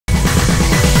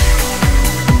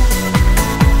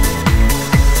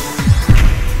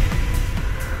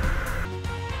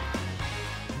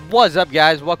What's up,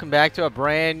 guys? Welcome back to a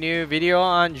brand new video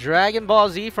on Dragon Ball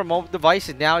Z for mobile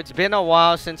devices. Now, it's been a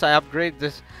while since I upgraded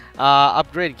this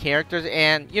upgraded characters,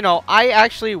 and you know, I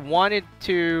actually wanted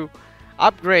to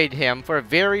upgrade him for a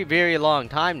very long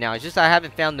time now. It's just I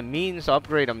haven't found the means to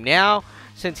upgrade him now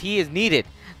since he is needed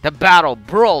to battle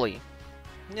Broly.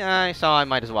 Yeah, so I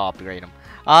might as well upgrade him.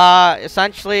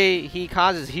 Essentially, he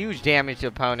causes huge damage to the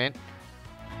opponent.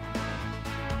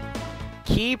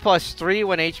 Key +3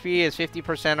 when HP is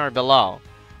 50% or below.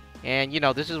 And, you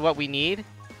know, this is what we need.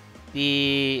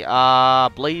 The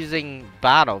Blazing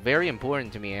Battle. Very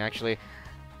important to me, actually.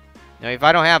 Now, if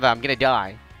I don't have it, I'm gonna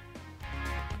die.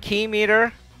 Key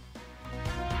meter.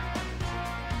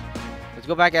 Let's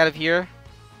go back out of here.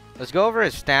 Let's go over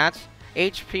his stats.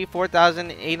 HP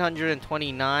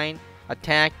 4,829.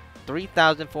 Attack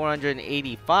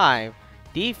 3,485.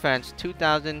 Defense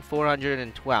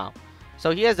 2,412. So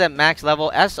he has that max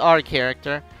level SR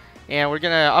character, and we're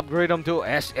gonna upgrade him to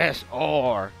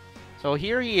SSR. So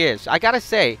here he is. I gotta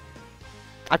say,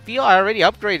 I feel I already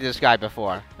upgraded this guy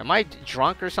before. Am I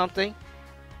drunk or something?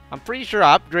 I'm pretty sure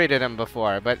I upgraded him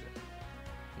before, but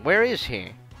where is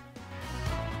he?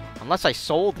 Unless I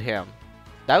sold him.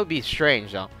 That would be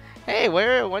strange, though. Hey,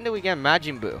 when did we get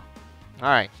Majin Buu?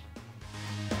 Alright.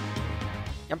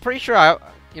 I'm pretty sure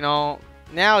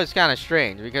now it's kind of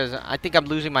strange because I think I'm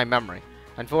losing my memory.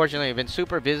 Unfortunately, I've been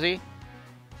super busy.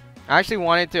 I actually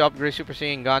wanted to upgrade Super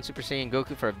Saiyan God, Super Saiyan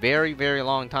Goku for a very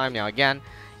long time now. Again,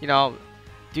 you know,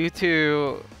 due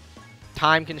to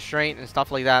time constraint and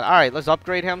stuff like that. Alright, let's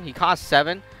upgrade him. He costs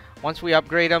 7. Once we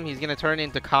upgrade him, he's going to turn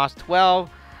into cost 12.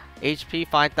 HP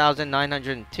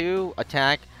 5,902.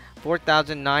 Attack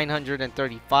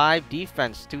 4,935.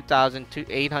 Defense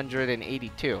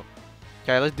 2,882.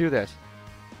 Okay, let's do this.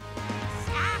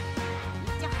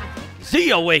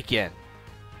 Z Awaken!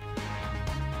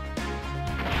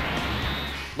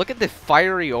 Look at the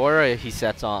fiery aura he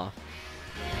sets off.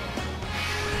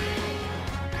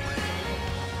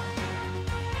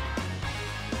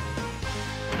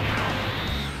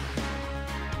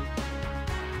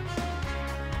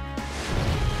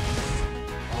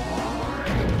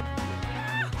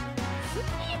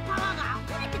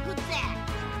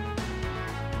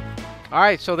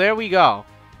 Alright, so there we go.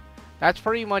 That's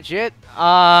pretty much it.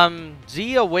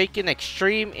 Z Awaken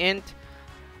Extreme Int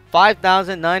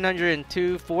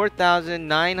 5,902,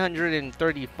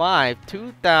 4,935,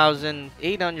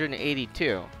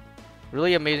 2,882.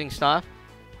 Really amazing stuff.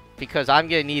 Because I'm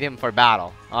gonna need him for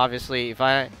battle. Obviously, if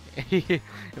I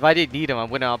if I didn't need him, I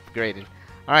wouldn't upgrade him.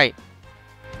 Alright.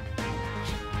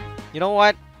 You know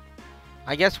what?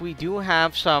 I guess we do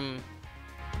have some.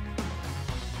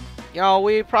 You know,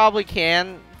 we probably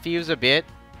can fuse a bit.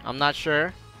 I'm not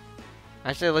sure.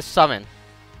 Actually, let's summon.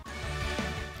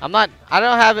 I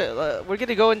don't have it. We're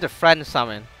gonna go into friend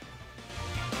summon.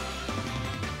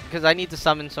 Because I need to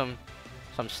summon some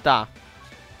stuff.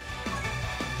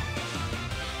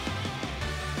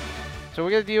 So we're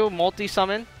gonna do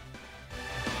multi-summon.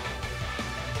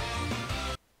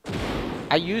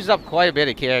 I used up quite a bit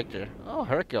of character. Oh,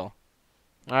 Hercule.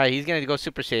 Alright, he's gonna go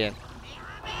Super Saiyan.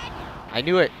 I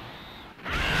knew it.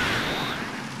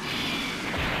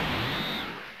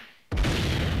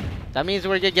 That means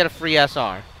we're gonna get a free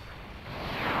SR.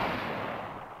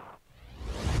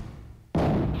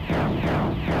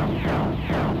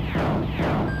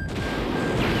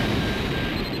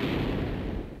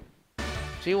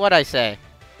 See what I say.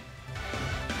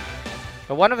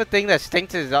 But one of the things that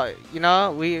stinks is, you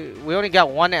know, we only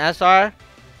got one SR.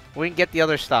 We didn't get the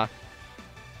other stuff.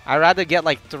 I'd rather get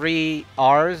like 3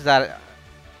 Rs that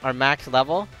are max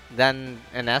level than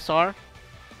an SR.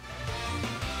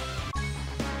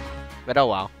 But oh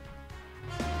well.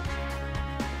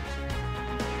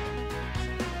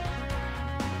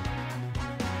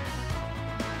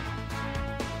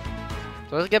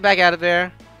 So let's get back out of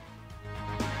there.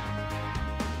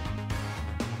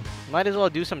 Might as well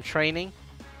do some training.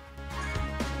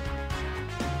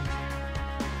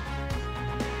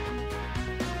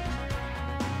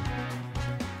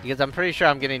 Because I'm pretty sure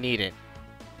I'm gonna need it.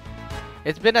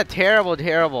 It's been a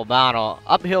terrible battle.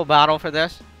 Uphill battle for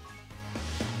this.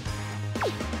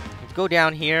 Let's go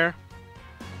down here.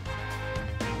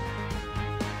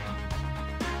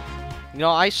 You know,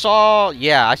 I saw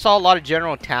a lot of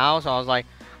General Tao, so I was like,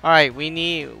 alright,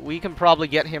 we can probably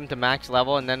get him to max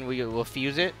level and then we will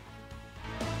fuse it.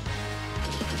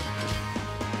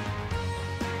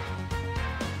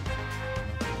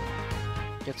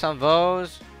 Get some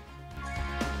Vos.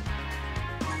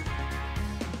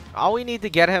 All we need to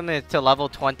get him is to level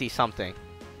 20 something.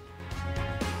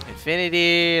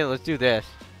 Infinity, let's do this.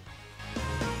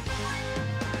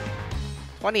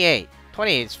 28.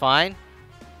 28 is fine.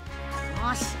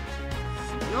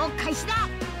 Or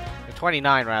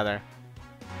 29 rather.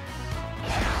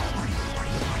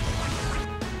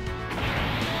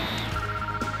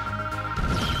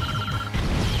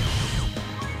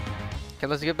 Okay,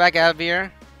 let's get back out of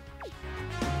here.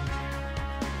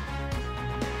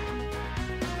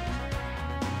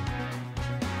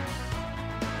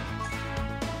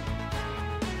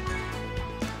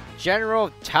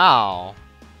 General Tao.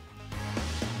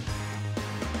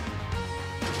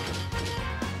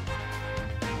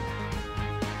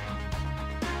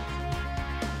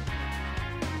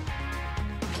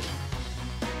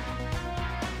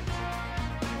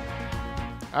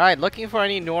 Alright, looking for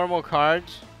any normal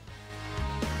cards.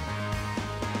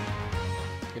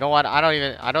 You know what?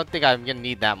 I don't think I'm gonna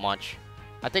need that much.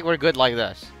 I think we're good like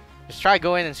this. Just try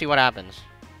go in and see what happens.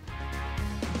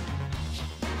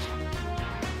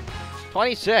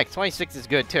 26. 26 is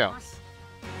good too.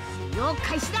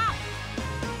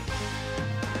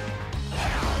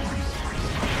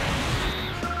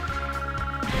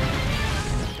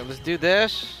 So let's do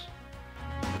this.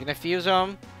 We're gonna fuse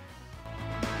them.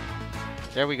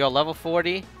 There we go, level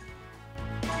 40.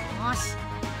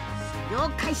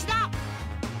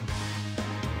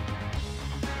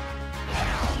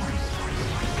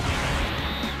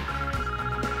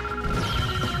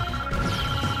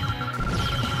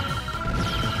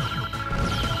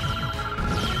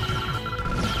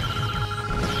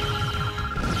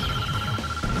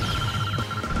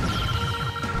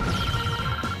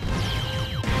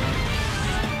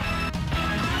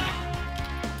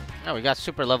 Oh, we got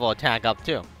super level attack up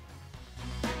too.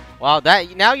 Well,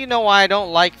 that now you know why I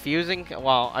don't like fusing.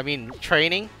 Well, I mean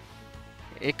training.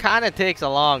 It kind of takes a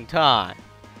long time.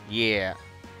 Yeah.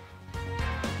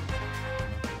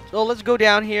 So let's go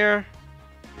down here.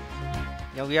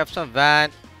 You know, we have some of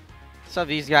that. Some of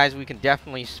these guys we can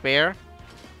definitely spare.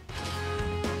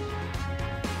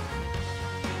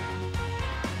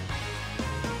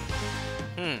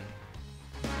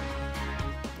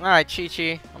 Alright,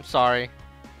 Chi-Chi. I'm sorry.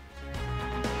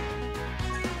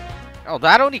 Oh,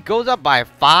 that only goes up by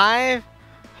 5?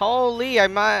 Holy, I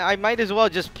might as well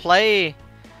just play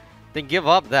than give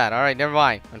up that. Alright, never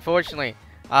mind. Unfortunately,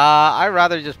 I'd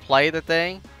rather just play the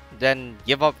thing than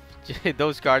give up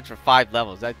those cards for 5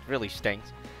 levels. That really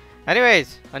stinks.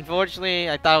 Anyways, unfortunately,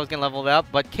 I thought I was going to level it up,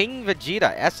 but King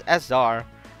Vegeta, SSR,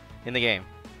 in the game.